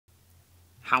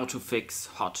how to fix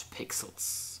hot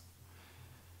pixels.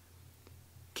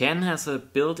 Canon has a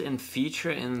built-in feature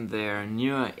in their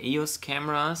newer EOS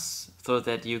cameras so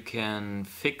that you can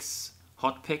fix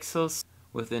hot pixels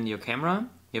within your camera.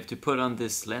 You have to put on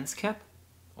this lens cap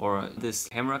or this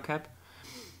camera cap,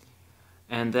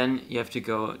 and then you have to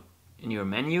go in your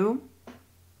menu,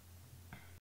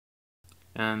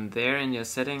 and there in your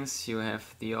settings you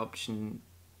have the option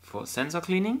for sensor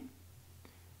cleaning,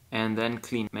 and then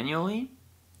clean manually.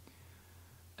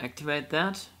 Activate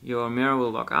that, your mirror will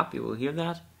lock up, you will hear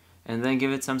that, and then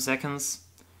give it some seconds.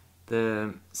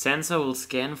 The sensor will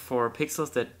scan for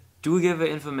pixels that do give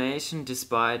information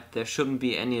despite there shouldn't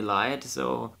be any light,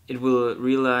 so it will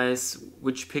realize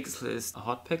which pixel is a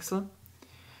hot pixel.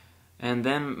 And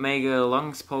then make a long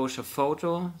exposure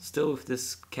photo, still with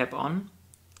this cap on,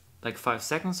 like 5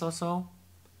 seconds or so.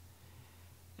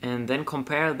 And then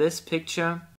compare this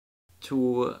picture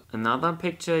to another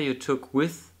picture you took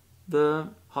with the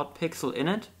hot pixel in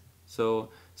it. So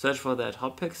search for that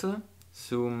hot pixel,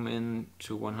 zoom in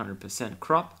to 100%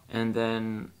 crop, and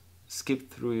then skip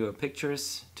through your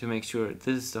pictures to make sure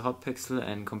this is the hot pixel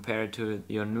and compare it to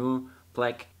your new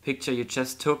black picture you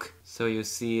just took, so you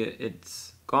see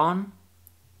it's gone,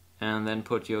 and then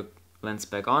put your lens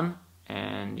back on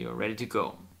and you're ready to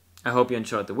go. I hope you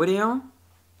enjoyed the video.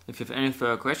 If you have any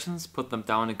further questions, put them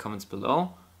down in the comments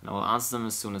below and I will answer them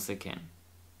as soon as I can.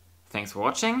 Thanks for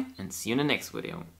watching and see you in the next video.